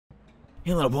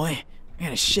Hey, little boy. I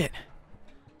got a shit.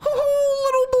 Oh,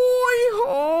 little boy.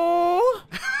 Oh.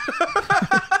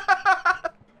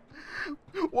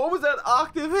 What was that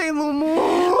octave? Hey, little boy.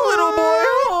 Little boy.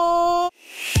 Oh.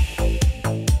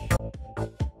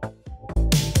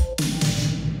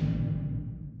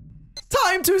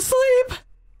 Time to sleep.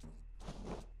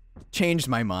 Changed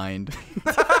my mind.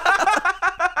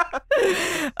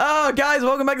 Oh, guys,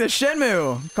 welcome back to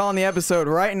Shenmue. Calling the episode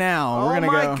right now. We're gonna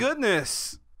go. Oh my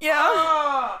goodness. Yeah.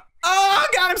 Oh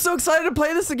God, I'm so excited to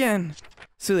play this again.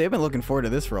 Sully, I've been looking forward to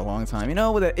this for a long time. You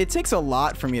know, it takes a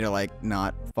lot for me to like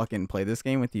not fucking play this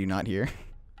game with you not here.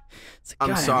 It's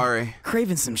like, I'm sorry. I'm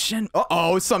craving some Shen.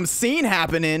 Uh-oh, some scene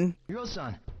happening.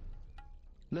 Yo-san,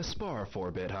 let's spar for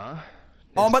a bit, huh?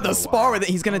 Oh, I'm about to spar with it.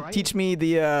 He's gonna teach me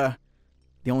the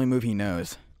only move he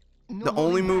knows. The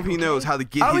only move he knows how to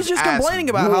get his ass I was just complaining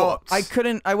about whooped.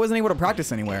 how I wasn't able to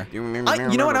practice anywhere. You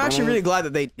know what? I'm actually really glad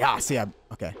that they. Yeah, see,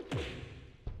 okay.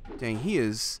 Dang, he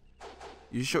is.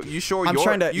 You sure you're not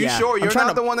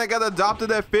the one that got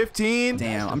adopted at 15?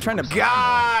 Damn, I'm trying to.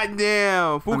 God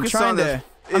damn, Fukusan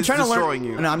is destroying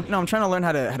you. No, I'm trying to learn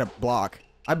how to block.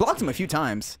 I blocked him a few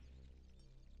times.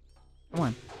 Come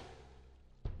on.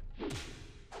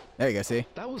 There you go. See,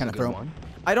 kind of throw.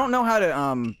 I don't know how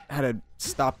to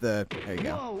stop the. There you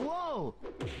go. Whoa!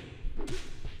 I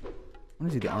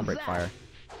want to do the arm break fire.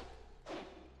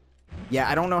 Yeah,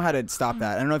 I don't know how to stop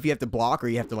that. I don't know if you have to block or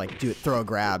you have to like throw a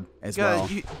grab as well.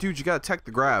 Dude, you gotta tech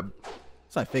the grab.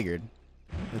 So I figured.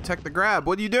 Tech the grab.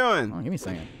 What are you doing? Oh, give me a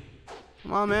second.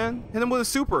 Come on, man. Hit him with a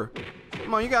super.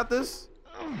 Come on, you got this.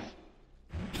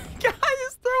 Guy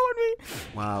is throwing me.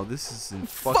 Wow, this is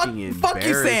fucking embarrassing. Fuck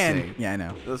you, San. Yeah, I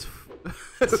know. That's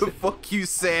fuck you,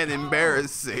 San.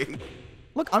 Embarrassing.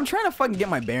 Look, I'm trying to fucking get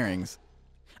my bearings.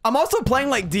 I'm also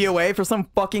playing like DOA for some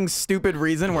fucking stupid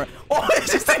reason where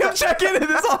it's just like I'm checking into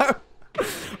this arm.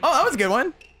 Oh, that was a good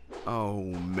one. Oh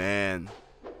man.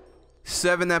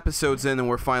 7 episodes in and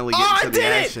we're finally getting to the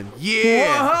action.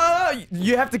 Yeah. Whoa.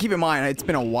 You have to keep in mind it's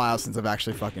been a while since I've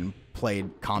actually fucking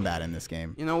played combat in this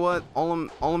game. You know what? All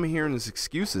I'm hearing is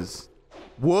excuses.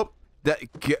 Whoop.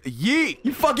 Yeet.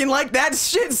 You fucking like that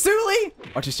shit, Sully?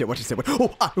 Watch this shit. Watch this shit.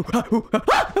 I'm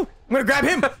gonna grab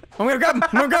him. I'm gonna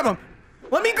grab him.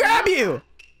 Let me grab you!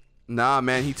 Nah,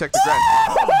 man, he took the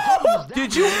grab.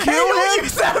 Did you kill him?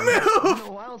 Use that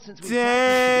move!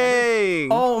 Dang!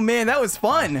 Oh man, that was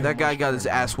fun. That guy got his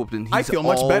ass whooped and he's I feel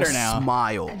much better now.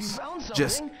 Smiles.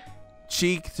 Just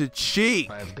cheek to cheek.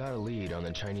 I've got a lead on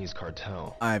the Chinese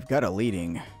cartel. I've got a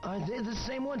leading. They're the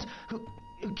same ones who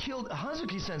killed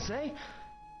Hazuki-sensei?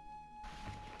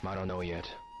 I don't know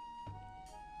yet.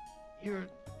 You're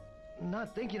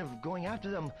not thinking of going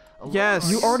after them alone? Yes.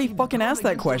 You already fucking asked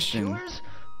that question.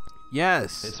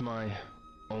 Yes. It's my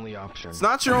only option. It's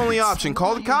not your only option.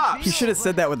 Call the cops. You should have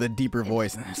said that with a deeper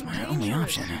voice. That's my only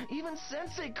option. Even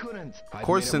Sensei couldn't. Of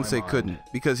course Sensei couldn't,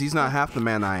 because he's not half the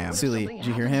man I am. Sully, did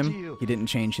you hear him? He didn't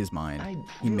change his mind.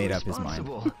 He made up his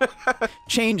mind.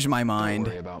 Change my mind.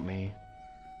 Don't worry about me.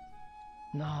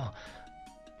 No.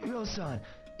 Ryo-san,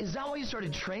 is that why you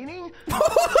started training?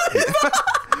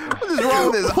 What is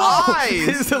wrong with his eyes?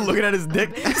 He's looking at his dick.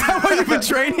 Is that why you've been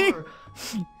training?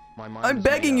 I'm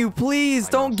begging you, please,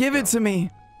 don't give it to me.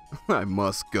 I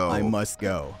must go. I must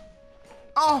go.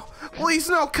 Oh, please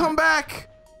no, come back.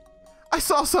 I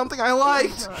saw something I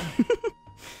liked.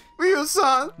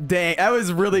 Ryo-san. Dang, that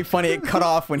was really funny. It cut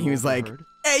off when he was like,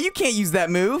 hey, you can't use that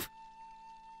move.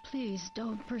 Please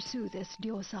don't pursue this,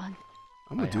 Ryo-san.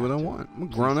 I'm gonna do what I want. I'm a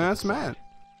grown-ass man.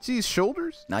 See his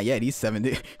shoulders? Not yet, he's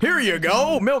 70. Here you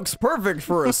go, milk's perfect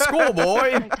for a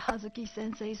schoolboy. Respect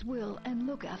Hazuki-sensei's will and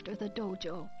look after the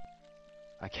dojo.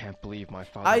 I can't believe my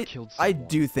father killed someone. I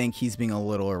do think he's being a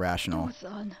little irrational.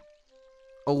 Ryo-san.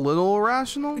 A little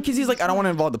irrational? Because he's like, I don't want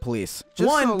to involve the police.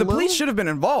 One, the police should have been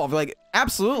involved. Like,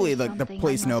 absolutely, like the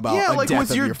police know about like death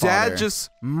was of your dad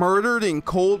just murdered in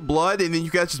cold blood and then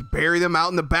you guys just bury them out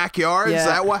in the backyard? Yeah. Is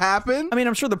that what happened? I mean,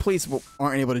 I'm sure the police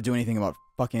aren't able to do anything about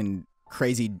fucking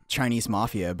crazy Chinese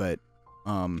mafia, but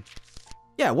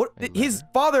yeah, his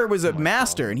father was a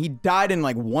master and he died in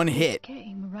like one hit.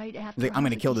 Right after like, I'm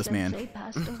gonna kill this man.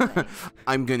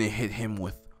 I'm gonna hit him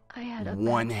with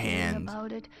one hand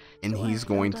and he's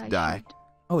going to die.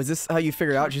 Oh, is this how you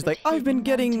figure out? She's like, I've been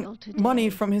getting money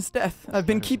from his death. I've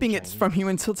been keeping it from you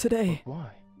until today. Why?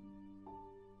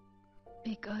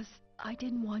 Because I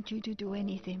didn't want you to do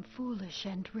anything foolish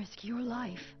and risk your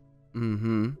life.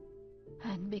 Mm-hmm.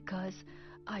 And because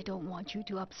I don't want you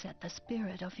to upset the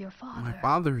spirit of your father. My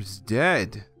father's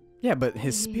dead. Yeah, but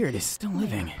his spirit is still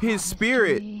living. His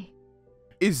spirit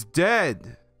is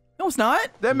dead. No, it's not.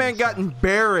 That man got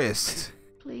embarrassed.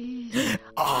 Please.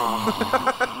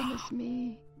 Oh. promise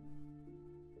me?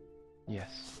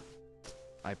 Yes,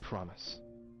 I promise.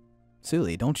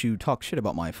 Suli, don't you talk shit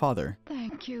about my father.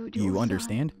 Thank you, You Joe-san.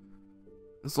 understand?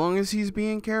 As long as he's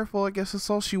being careful, I guess that's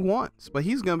all she wants. But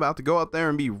he's about to go out there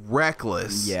and be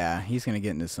reckless. Yeah, he's gonna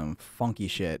get into some funky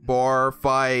shit. Bar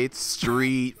fights,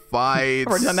 street fights.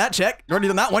 Already done that check. Already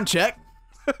done that one check.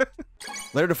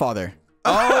 Letter to father.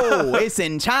 Oh, it's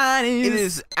in Chinese. It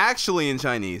is actually in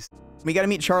Chinese. We gotta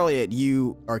meet Charlie at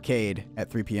U Arcade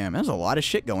at 3 p.m. There's a lot of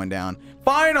shit going down.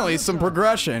 Finally, some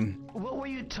progression. What were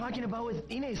you talking about with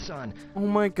Ine-san? Oh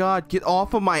my god, get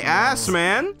off of my ass,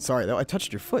 man. Sorry though, I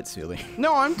touched your foot, Suli.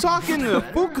 No, I'm talking to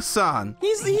Fuka-san.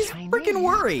 He's freaking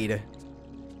worried.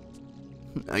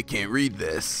 I can't read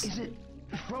this. Is it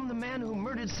from the man who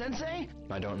murdered Sensei?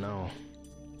 I don't know.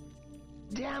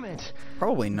 Damn it.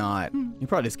 Probably not. He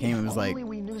probably just came and was like, Only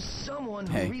we knew someone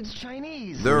hey. who reads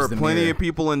Chinese. There Where's are the plenty mirror? of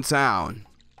people in town.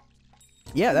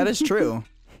 yeah, that is true.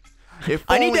 If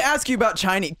I need only- to ask you about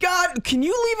Chinese. God, can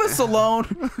you leave us alone?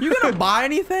 You gonna buy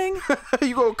anything?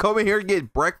 You gonna come in here and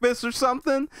get breakfast or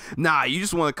something? Nah, you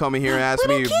just want to come in here and ask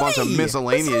me a bunch of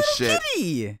miscellaneous It's little shit.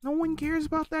 kitty. No one cares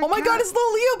about that. Oh my cat. god, it's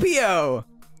little Leopio.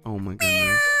 Oh my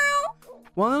goodness.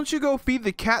 Why don't you go feed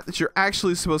the cat that you're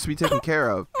actually supposed to be taking care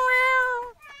of?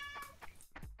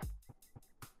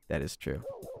 That is true.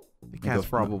 The cat's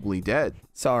probably dead.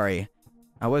 Sorry.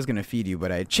 I was gonna feed you,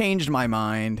 but I changed my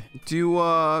mind.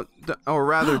 Or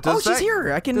rather, does Oh, she's that,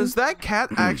 here. I can. Does that cat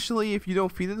actually, if you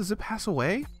don't feed it, does it pass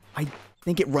away? I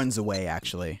think it runs away.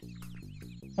 Actually,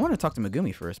 I want to talk to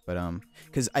Megumi first, but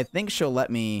because I think she'll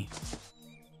let me.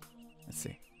 Let's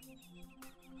see.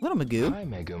 Little Magoo. Hi,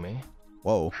 Megumi.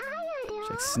 Whoa. She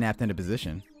like snapped into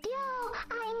position.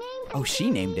 Oh, she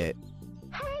named it.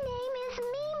 Her name is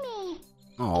Mimi.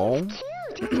 Oh.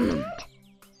 Cute, isn't it?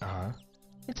 Uh-huh.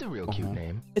 It's a real cute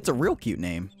name. It's a real cute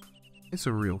name. It's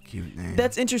a real cute name.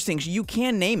 That's interesting. You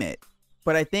can name it,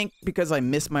 but I think because I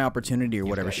missed my opportunity or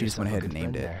whatever, she just went ahead and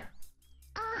named it.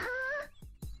 Uh-huh.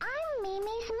 I'm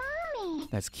Mimi's mommy.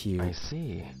 That's cute. I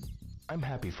see. I'm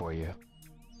happy for you.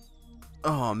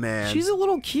 Oh man. She's a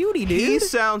little cutie, dude. He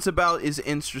sounds about as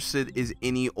interested as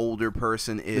any older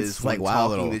person is It's when like, wow,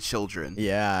 talking little- to children.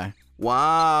 Yeah.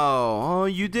 Wow. Oh,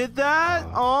 you did that?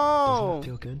 Oh. Doesn't that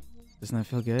feel good? Doesn't that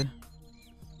feel good?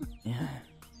 Yeah.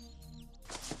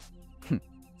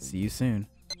 See you soon.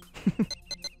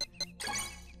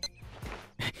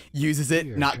 Uses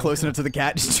it, not close enough to the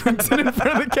cat, just chucks it in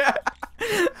front of the cat.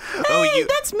 Oh, Hey, you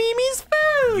that's Mimi's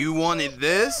food! you wanted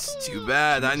this? Too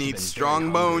bad. I need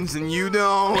strong bones and you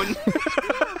don't.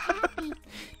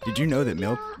 Did you know that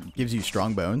milk gives you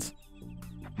strong bones?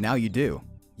 Now you do.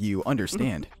 You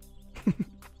understand.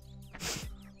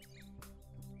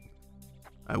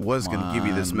 I was gonna give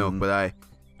you this milk, but I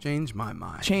changed my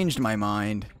mind. Changed my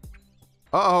mind.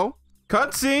 Uh-oh.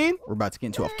 Cutscene. We're about to get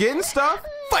into a Getting stuff.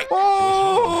 Fight.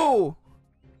 Oh.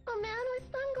 A man with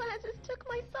sunglasses took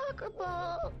my soccer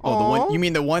ball. Oh, the one Aw. you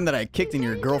mean the one that I kicked in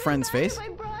your girlfriend's face? I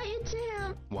brought you to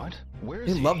him What? Where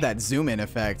They is he? love that zoom in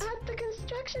effect. at the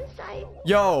construction site.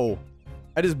 Yo,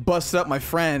 I just busted up my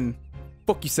friend.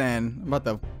 Fuck you, San. I'm about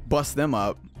to bust them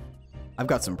up. I've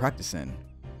got some practice in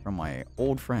from my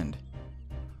old friend.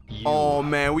 You. Oh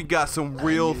man, we got some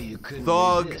real knew you couldn't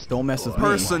thug resist. Don't mess with me.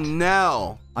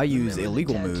 personnel. I use Remember the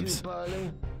illegal tattoo moves.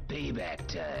 parlor? Payback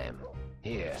time.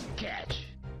 Here, catch.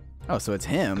 Oh, so it's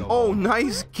him. Oh,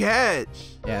 nice catch.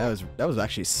 Yeah, that was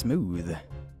actually smooth.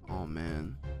 Oh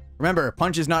man. Remember,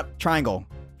 punch is not triangle.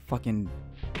 Fucking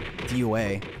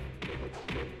DOA.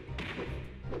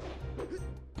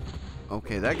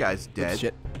 Okay, that guy's dead.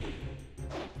 Shit.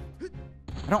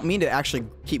 I don't mean to actually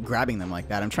keep grabbing them like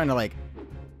that. I'm trying to like.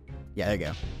 Yeah,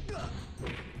 there you go.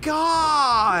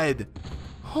 God!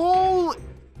 Holy...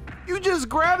 You just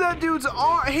grabbed that dude's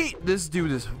arm. Hey, this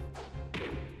dude is...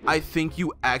 I think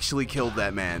you actually killed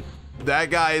that man. That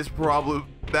guy is probably...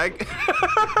 That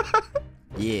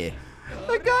Yeah.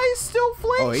 That guy is still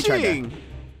Oh, he tried to- flinching.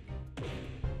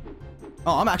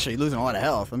 Oh, I'm actually losing a lot of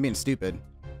health. I'm being stupid.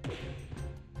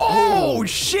 Oh,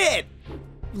 shit!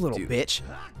 You little Dude. bitch.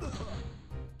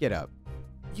 Get up.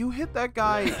 You hit that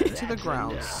guy to the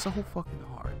ground so fucking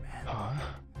hard, man. Huh?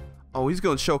 Oh, he's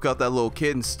gonna choke out that little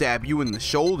kid and stab you in the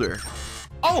shoulder.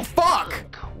 Oh, fuck!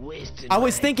 Wasted I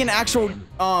was my thinking actual,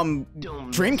 Don't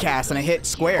Dreamcast and I hit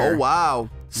square. Oh, wow.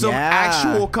 Some Yeah.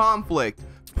 actual conflict.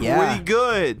 Yeah. Pretty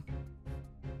good.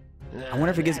 I wonder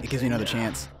if it gives me another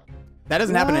chance. That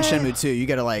doesn't happen in What? Shenmue 2. You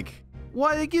gotta like...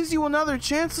 What? It gives you another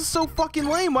chance? It's so fucking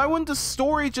lame. Why wouldn't the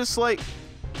story just like...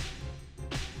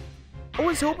 I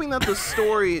was hoping that the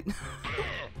story...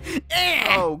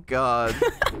 Oh, God.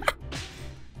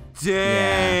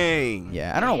 Dang.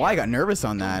 Yeah, I don't know why I got nervous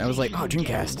on that. I was like, oh,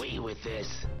 Dreamcast. Away with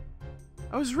this.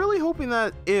 I was really hoping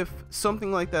that if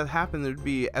something like that happened, there'd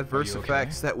be adverse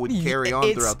effects that would carry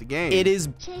on throughout the game. It is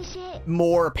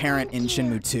more apparent in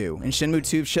Shenmue 2. In Shenmue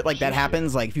 2, if shit like that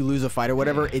happens, like if you lose a fight or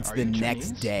whatever, it's the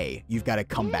next day. You've got to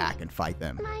come back and fight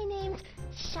them. My name's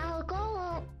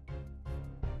Xiaogong.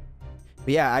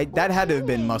 But yeah, that had to have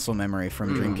been muscle memory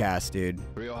from Dreamcast, dude.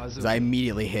 Because I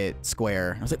immediately hit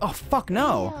square. I was like, oh, fuck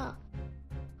no.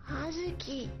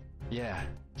 Hazuki. Yeah.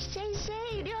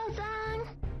 Sensei, Ryo-san.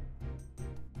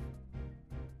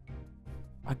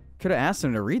 I could have asked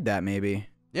him to read that, maybe.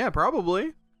 Yeah,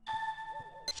 probably.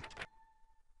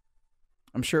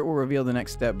 I'm sure it will reveal the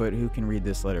next step, but who can read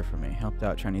this letter for me? Helped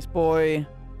out Chinese boy.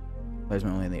 There's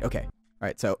my only thing. Okay. All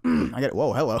right, so I got it.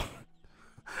 Whoa, hello.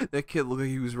 That kid looked like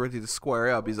he was ready to square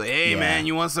up. He's like, hey, man,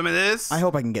 you want some of this? I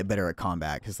hope I can get better at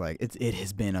combat, because like it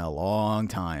has been a long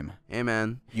time. Hey,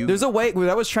 man. There's a way. What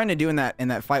I was trying to do in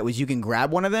that fight was you can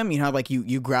grab one of them. You know how like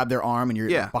you grab their arm and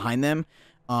you're behind them.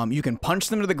 You can punch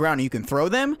them to the ground and you can throw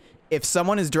them. If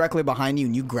someone is directly behind you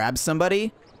and you grab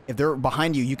somebody, if they're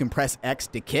behind you, you can press X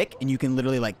to kick, and you can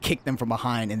literally like kick them from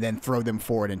behind and then throw them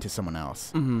forward into someone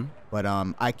else. But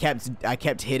I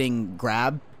kept hitting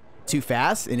grab too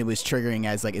fast, and it was triggering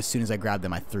as soon as I grabbed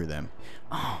them, I threw them.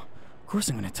 Oh, of course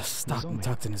I'm gonna stop and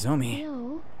talk to Nozomi.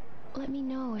 No, let me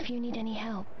know if you need any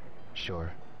help.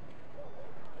 Sure.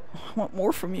 I want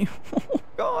more from you. Oh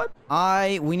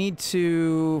God. We need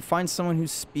to find someone who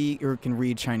speak or can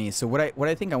read Chinese. So what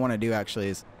I think I want to do actually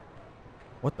is,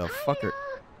 what the fuck are?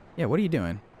 Yeah, what are you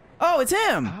doing? Oh, it's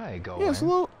him. Hi, go. Yeah, it's a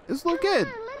little kid.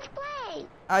 Let's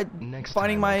play.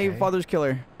 Finding my father's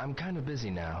killer. I'm kind of busy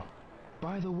now.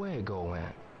 By the way, Gowen,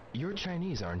 you're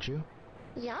Chinese, aren't you?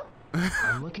 Yup.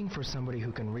 I'm looking for somebody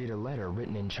who can read a letter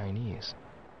written in Chinese.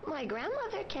 My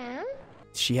grandmother can.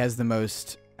 She has the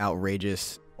most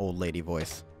outrageous old lady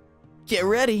voice. Get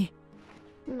ready.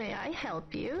 May I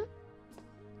help you?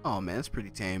 Oh, man, that's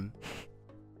pretty tame.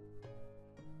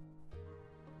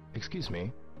 Excuse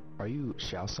me, are you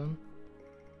Xiao-san?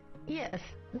 Yes,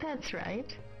 that's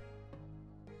right.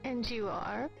 And you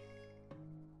are?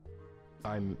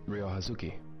 I'm Ryo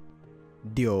Hazuki.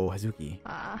 Dio Hazuki.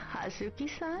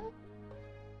 Hazuki-san?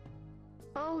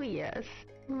 Oh yes,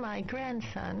 my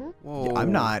grandson. Whoa.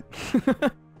 I'm not.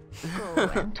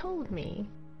 Go and told me.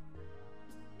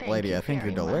 Thank Lady, you I think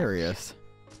you're very much. delirious.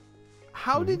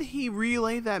 How did he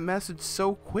relay that message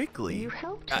so quickly? You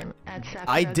helped him at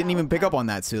I didn't even pick up Sakuragaoka. on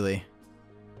that, Suli.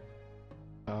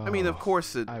 I mean, of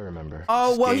course it. I remember.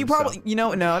 Oh, well, he game probably, stuff.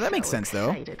 no, that So makes sense,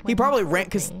 though. excited when He he probably told ran,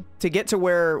 because me. to get to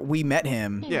where we met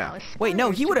him, He now Wait,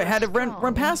 no, he aspires would have to had to a run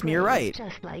strong past me, you're grace, right.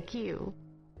 Just like you.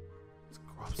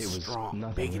 It was strong,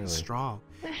 nothing big and really. strong.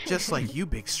 Just like you,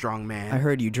 big strong man. I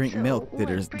heard you drink So, milk that what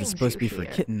is brings supposed to you be for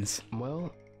here? kittens.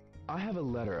 Well, I have a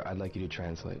letter I'd like you to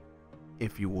translate.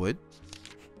 If you would.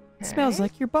 It smells Okay.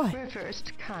 like your butt.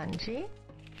 Reversed kanji.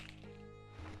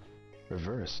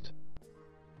 Reversed.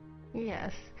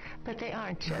 Yes, but they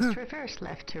aren't just reversed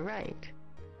left to right.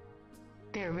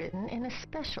 They're written in a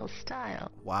special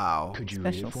style. Wow. Could you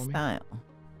read Special it for me? style.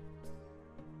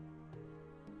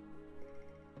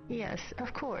 Yes,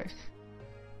 of course.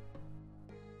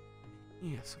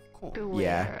 Yes, of course.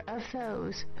 Beware of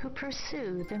those who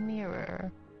pursue the mirror.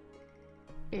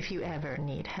 If you ever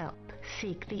need help,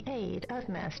 seek the aid of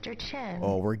Master Chen.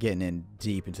 Oh, we're getting in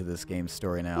deep into this game's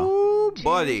story now. Ooh,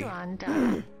 buddy.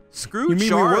 Juanda. Screw You mean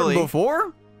Charlie. we weren't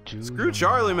before? Screw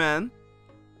Charlie, man.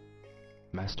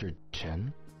 Master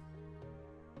Chen?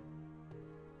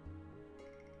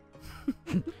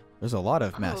 There's a lot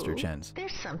of Master Oh, Chens.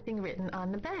 There's something written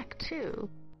on the back, too.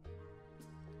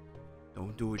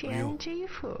 Don't do it real.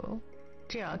 Tianjifu,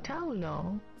 Jiao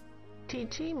Taolong,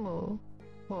 Tijimu,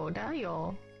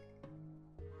 Wodayo.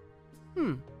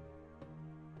 What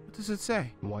does it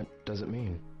say? What does it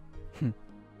mean?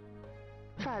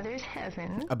 Father's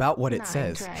heaven. About what it 9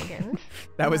 says. dragons,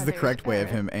 That was the Mother's correct way of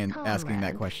earth, him asking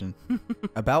that homeland. question.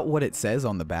 About what it says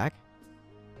on the back?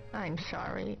 I'm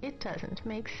sorry, it doesn't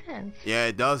make sense. Yeah,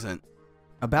 it doesn't.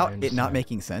 About I it not understand.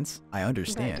 making sense? I But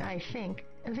understand. I think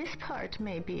this part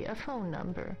may be a phone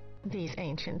number. These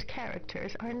ancient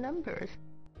characters are numbers.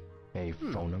 A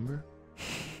phone number?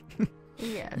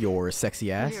 Yes. Your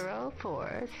sexy ass?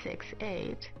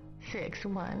 0468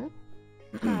 61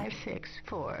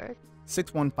 564.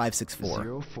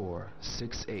 61564.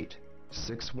 0468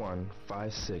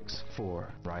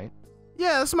 61564, right?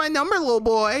 Yeah, that's my number, little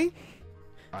boy.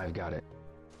 I've got it.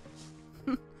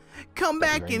 Come Thank you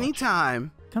back very much.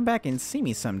 anytime. Come back and see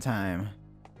me sometime.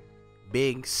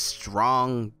 Big,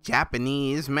 strong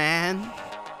Japanese man.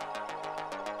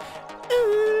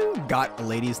 Ooh, got a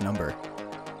lady's number.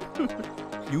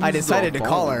 Use I decided the to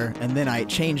call phone. her, and then I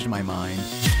changed my mind.